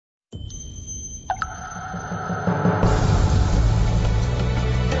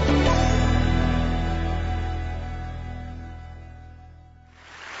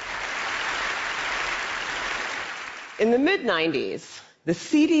In the mid-90s, the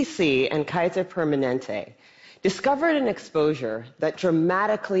CDC and Kaiser Permanente discovered an exposure that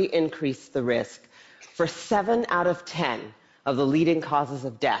dramatically increased the risk for 7 out of 10 of the leading causes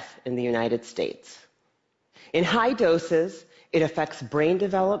of death in the United States. In high doses, it affects brain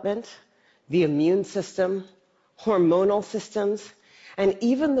development, the immune system, hormonal systems, and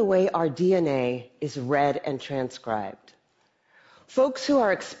even the way our DNA is read and transcribed. Folks who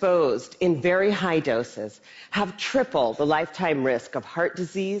are exposed in very high doses have triple the lifetime risk of heart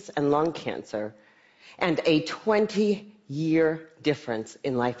disease and lung cancer, and a 20-year difference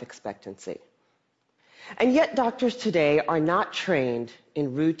in life expectancy. And yet doctors today are not trained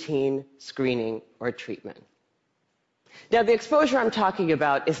in routine screening or treatment. Now, the exposure I'm talking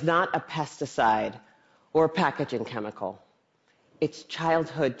about is not a pesticide or a packaging chemical. It's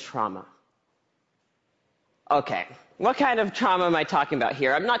childhood trauma. Okay, what kind of trauma am I talking about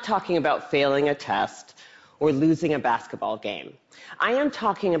here? I'm not talking about failing a test or losing a basketball game. I am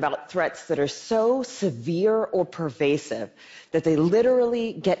talking about threats that are so severe or pervasive that they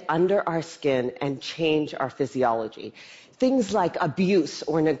literally get under our skin and change our physiology. Things like abuse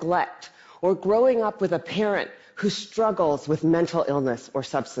or neglect, or growing up with a parent who struggles with mental illness or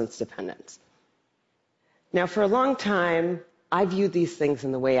substance dependence. Now, for a long time, I viewed these things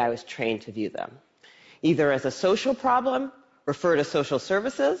in the way I was trained to view them, either as a social problem, refer to social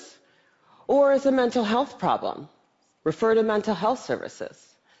services, or as a mental health problem, refer to mental health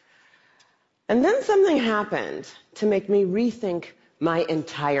services. And then something happened to make me rethink my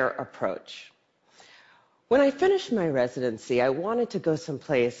entire approach. When I finished my residency, I wanted to go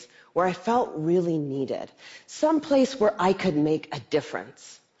someplace where I felt really needed, someplace where I could make a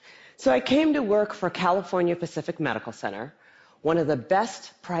difference. So I came to work for California Pacific Medical Center, one of the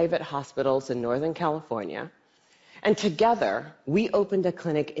best private hospitals in Northern California, and together we opened a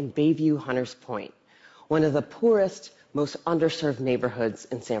clinic in Bayview Hunters Point, one of the poorest, most underserved neighborhoods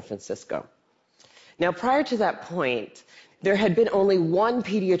in San Francisco. Now, prior to that point, there had been only one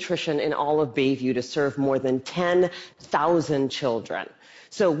pediatrician in all of Bayview to serve more than 10,000 children.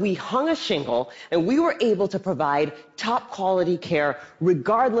 So we hung a shingle, and we were able to provide top quality care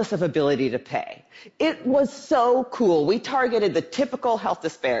regardless of ability to pay. It was so cool. We targeted the typical health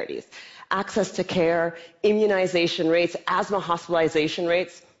disparities: access to care, immunization rates, asthma hospitalization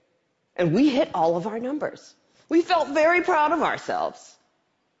rates, and we hit all of our numbers. We felt very proud of ourselves.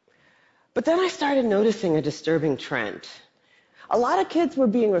 But then I started noticing a disturbing trend. A lot of kids were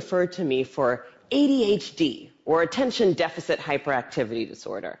being referred to me for ADHD, or attention deficit hyperactivity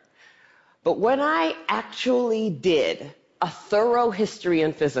disorder. But when I actually did a thorough history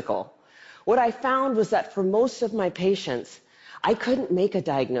and physical, what I found was that for most of my patients, I couldn't make a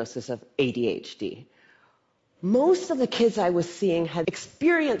diagnosis of ADHD. Most of the kids I was seeing had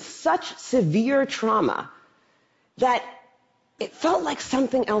experienced such severe trauma that it felt like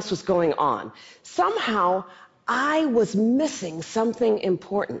something else was going on. Somehow, I was missing something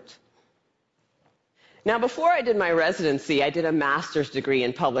important. Now, before I did my residency, I did a master's degree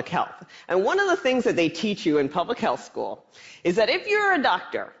in public health. And one of the things that they teach you in public health school is that if you're a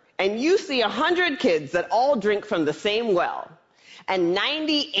doctor and you see 100 kids that all drink from the same well, and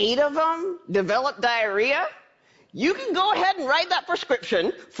 98 of them develop diarrhea, you can go ahead and write that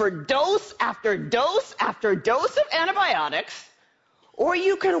prescription for dose after dose after dose of antibiotics, or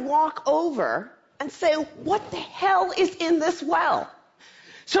you can walk over and say, what the hell is in this well?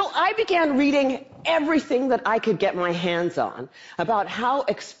 So I began reading everything that I could get my hands on about how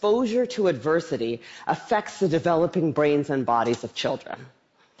exposure to adversity affects the developing brains and bodies of children.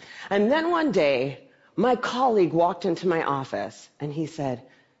 And then one day, my colleague walked into my office and he said,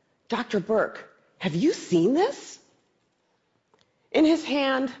 "Dr. Burke, have you seen this?" In his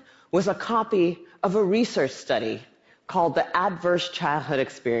hand was a copy of a research study called the Adverse Childhood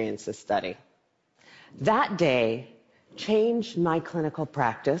Experiences Study. That day changed my clinical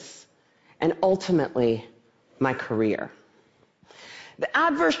practice and ultimately my career. The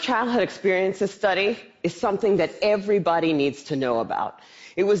Adverse Childhood Experiences Study is something that everybody needs to know about.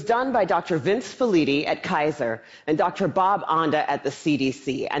 It was done by Dr. Vince Felitti at Kaiser and Dr. Bob Onda at the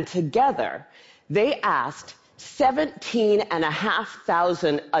CDC, and together they asked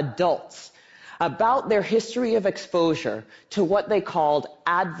 17,500 adults about their history of exposure to what they called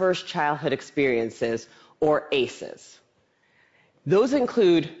adverse childhood experiences, or ACEs. Those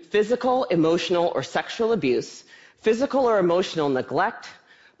include physical, emotional, or sexual abuse, physical or emotional neglect,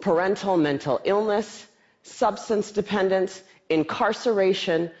 parental mental illness, substance dependence,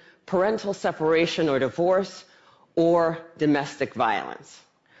 incarceration, parental separation or divorce, or domestic violence.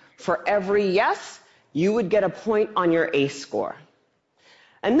 For every yes, you would get a point on your ACE score.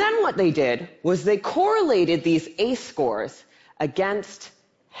 And then what they did was they correlated these ACE scores against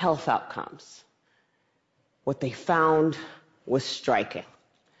health outcomes. What they found was striking.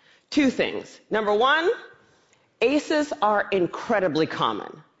 Two things. Number one, ACEs are incredibly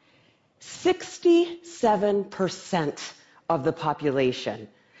common. 67% of the population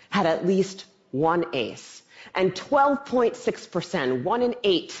had at least one ACE, and 12.6%, 1 in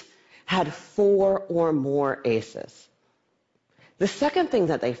 8, had 4 or more ACEs. The second thing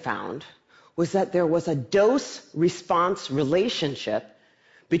that they found was that there was a dose-response relationship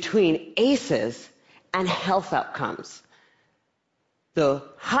between ACEs and health outcomes. The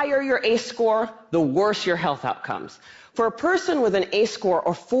higher your ACE score, the worse your health outcomes. For a person with an ACE score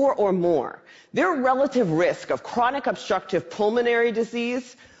of 4 or more, their relative risk of chronic obstructive pulmonary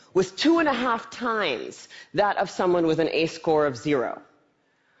disease was 2.5 times that of someone with an ACE score of 0.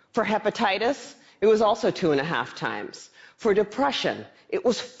 For hepatitis, it was also 2.5 times. For depression, it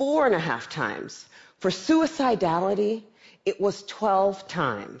was 4.5 times. For suicidality, it was 12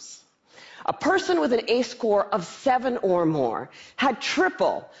 times. A person with an ACE score of 7 or more had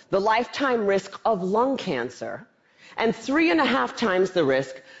triple the lifetime risk of lung cancer and 3.5 times the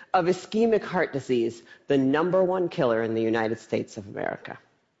risk of ischemic heart disease, the #1 killer in the United States of America.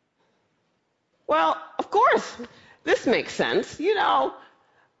 Well, of course, this makes sense. You know,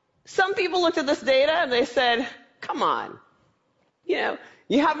 some people looked at this data and they said, come on,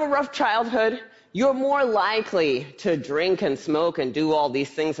 you have a rough childhood, you're more likely to drink and smoke and do all these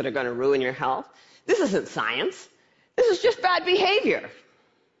things that are going to ruin your health. This isn't science. This is just bad behavior.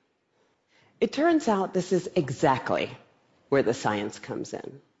 It turns out this is exactly where the science comes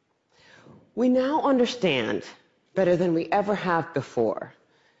in. We now understand, better than we ever have before,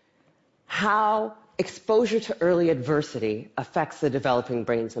 how exposure to early adversity affects the developing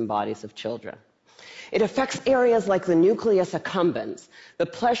brains and bodies of children. It affects areas like the nucleus accumbens, the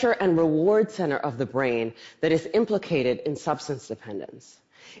pleasure and reward center of the brain that is implicated in substance dependence.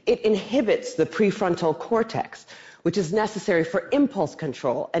 It inhibits the prefrontal cortex, which is necessary for impulse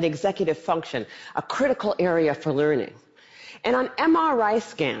control and executive function, a critical area for learning. And on MRI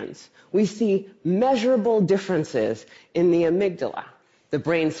scans, we see measurable differences in the amygdala, the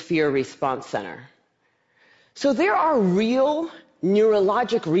brain's fear response center. So there are real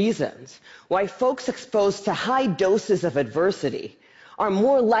neurologic reasons why folks exposed to high doses of adversity are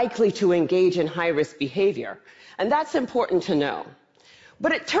more likely to engage in high-risk behavior. And that's important to know.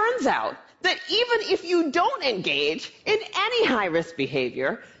 But it turns out that even if you don't engage in any high-risk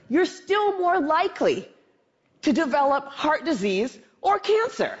behavior, you're still more likely to develop heart disease or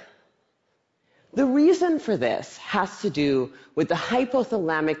cancer. The reason for this has to do with the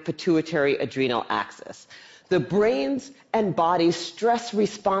hypothalamic pituitary adrenal axis, the brain's and body's stress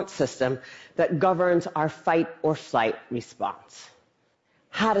response system that governs our fight or flight response.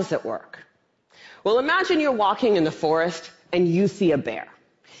 How does it work? Well, imagine you're walking in the forest and you see a bear.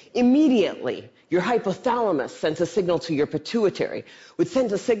 Immediately, your hypothalamus sends a signal to your pituitary, which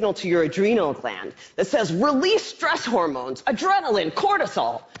sends a signal to your adrenal gland that says, release stress hormones, adrenaline,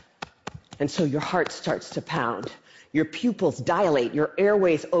 cortisol. And so your heart starts to pound, your pupils dilate, your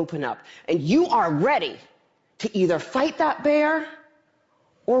airways open up, and you are ready to either fight that bear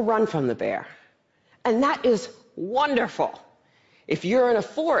or run from the bear. And that is wonderful if you're in a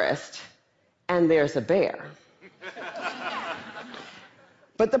forest and there's a bear.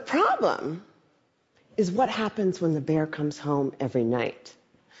 But the problem is what happens when the bear comes home every night.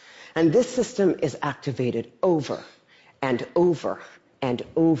 And this system is activated over and over and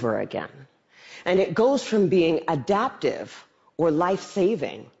over again. And it goes from being adaptive or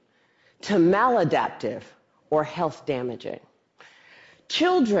life-saving to maladaptive or health-damaging.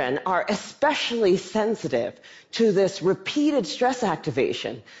 Children are especially sensitive to this repeated stress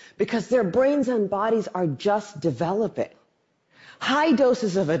activation because their brains and bodies are just developing. High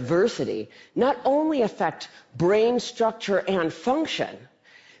doses of adversity not only affect brain structure and function,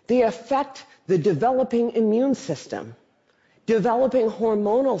 they affect the developing immune system, developing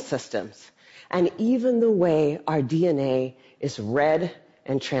hormonal systems, and even the way our DNA is read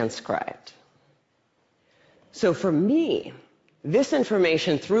and transcribed. So for me, this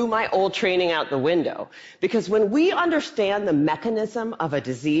information threw my old training out the window, because when we understand the mechanism of a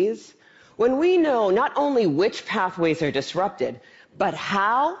disease, when we know not only which pathways are disrupted, but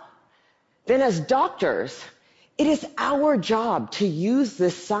how, then as doctors, it is our job to use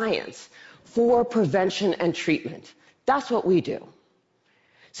this science for prevention and treatment. That's what we do.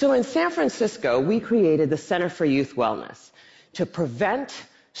 So in San Francisco, we created the Center for Youth Wellness to prevent,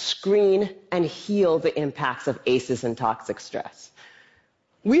 screen, and heal the impacts of ACEs and toxic stress.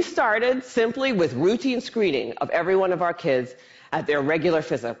 We started simply with routine screening of every one of our kids at their regular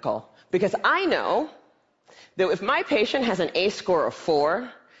physical, because I know that if my patient has an ACE score of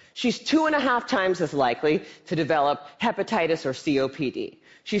 4, she's 2.5 times as likely to develop hepatitis or COPD.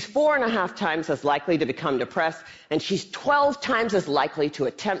 She's 4.5 times as likely to become depressed, and she's 12 times as likely to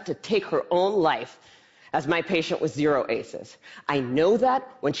attempt to take her own life as my patient with 0 ACEs. I know that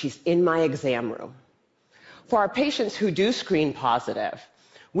when she's in my exam room. For our patients who do screen positive,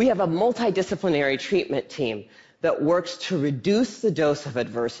 we have a multidisciplinary treatment team that works to reduce the dose of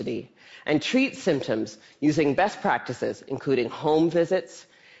adversity and treat symptoms using best practices, including home visits,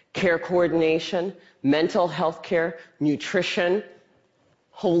 care coordination, mental health care, nutrition,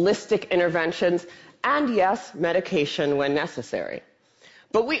 holistic interventions, and yes, medication when necessary.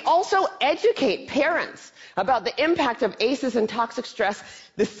 But we also educate parents about the impact of ACEs and toxic stress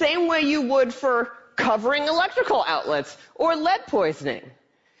the same way you would for covering electrical outlets or lead poisoning.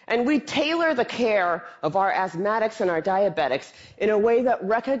 And we tailor the care of our asthmatics and our diabetics in a way that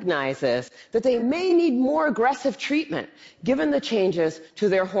recognizes that they may need more aggressive treatment given the changes to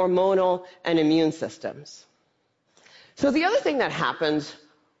their hormonal and immune systems. So the other thing that happens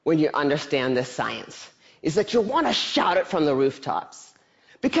when you understand this science is that you'll want to shout it from the rooftops,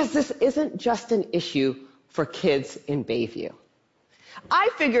 because this isn't just an issue for kids in Bayview. I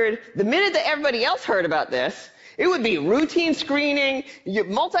figured the minute that everybody else heard about this, it would be routine screening,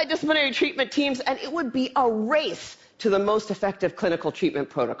 multidisciplinary treatment teams, and it would be a race to the most effective clinical treatment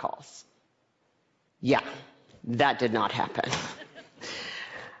protocols. Yeah, that did not happen.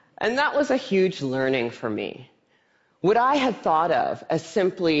 And that was a huge learning for me. What I had thought of as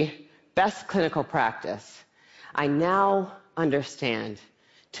simply best clinical practice, I now understand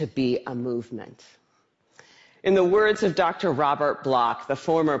to be a movement. In the words of Dr. Robert Block, the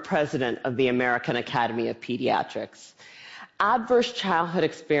former president of the American Academy of Pediatrics, adverse childhood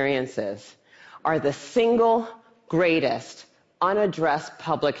experiences are the single greatest unaddressed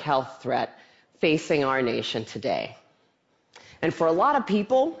public health threat facing our nation today. And for a lot of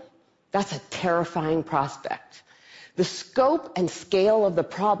people, that's a terrifying prospect. The scope and scale of the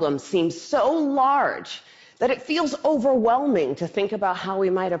problem seems so large that it feels overwhelming to think about how we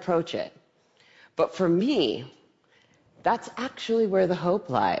might approach it. But for me, that's actually where the hope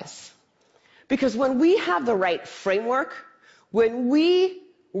lies. Because when we have the right framework, when we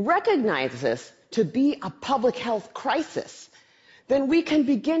recognize this to be a public health crisis, then we can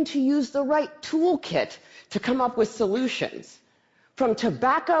begin to use the right toolkit to come up with solutions. From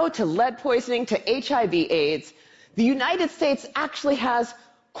tobacco to lead poisoning to HIV/AIDS, the United States actually has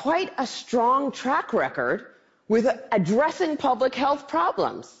quite a strong track record with addressing public health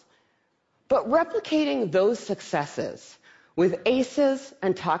problems. But replicating those successes with ACEs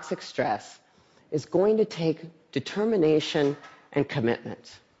and toxic stress is going to take determination and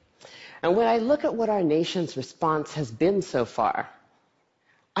commitment. And when I look at what our nation's response has been so far,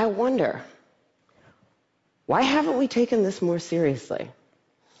 I wonder, why haven't we taken this more seriously?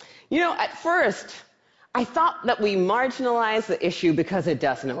 You know, at first, I thought that we marginalized the issue because it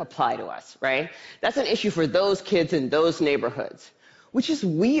doesn't apply to us, right? That's an issue for those kids in those neighborhoods, which is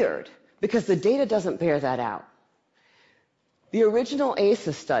weird because the data doesn't bear that out. The original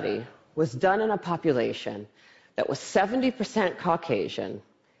ACEs study was done in a population that was 70% Caucasian,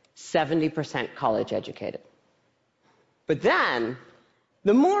 70% college educated. But then,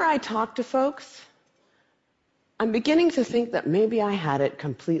 the more I talk to folks, I'm beginning to think that maybe I had it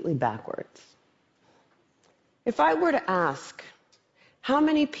completely backwards. If I were to ask how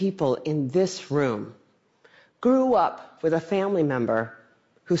many people in this room grew up with a family member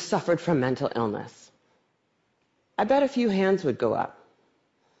who suffered from mental illness, I bet a few hands would go up.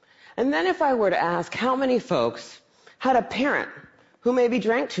 And then if I were to ask how many folks had a parent who maybe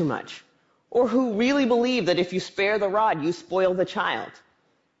drank too much, or who really believed that if you spare the rod, you spoil the child,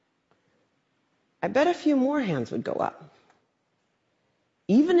 I bet a few more hands would go up.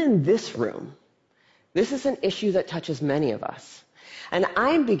 Even in this room, this is an issue that touches many of us. And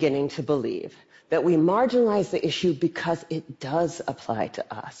I'm beginning to believe that we marginalize the issue because it does apply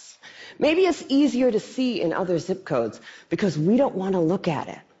to us. Maybe it's easier to see in other zip codes because we don't want to look at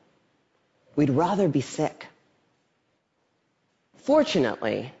it. We'd rather be sick.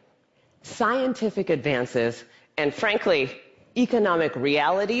 Fortunately, scientific advances and, frankly, economic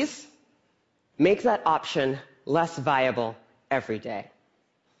realities make that option less viable every day.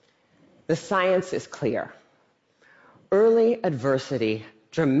 The science is clear. Early adversity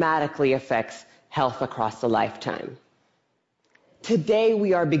dramatically affects health across the lifetime. Today,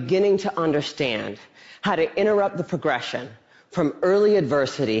 we are beginning to understand how to interrupt the progression from early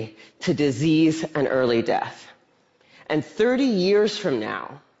adversity to disease and early death. And 30 years from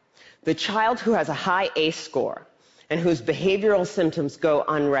now, the child who has a high ACE score and whose behavioral symptoms go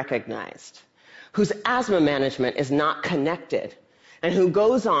unrecognized, whose asthma management is not connected, and who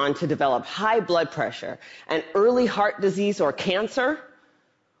goes on to develop high blood pressure and early heart disease or cancer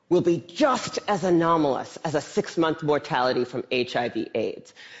will be just as anomalous as a 6-month mortality from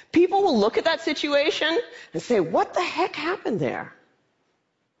HIV/AIDS. People will look at that situation and say, what the heck happened there?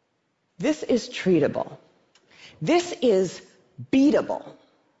 This is treatable. This is beatable.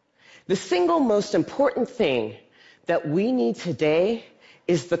 The single most important thing that we need today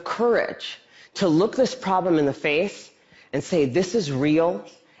is the courage to look this problem in the face and say, this is real,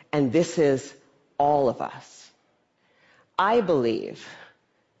 and this is all of us. I believe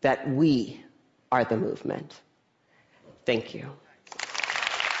that we are the movement. Thank you.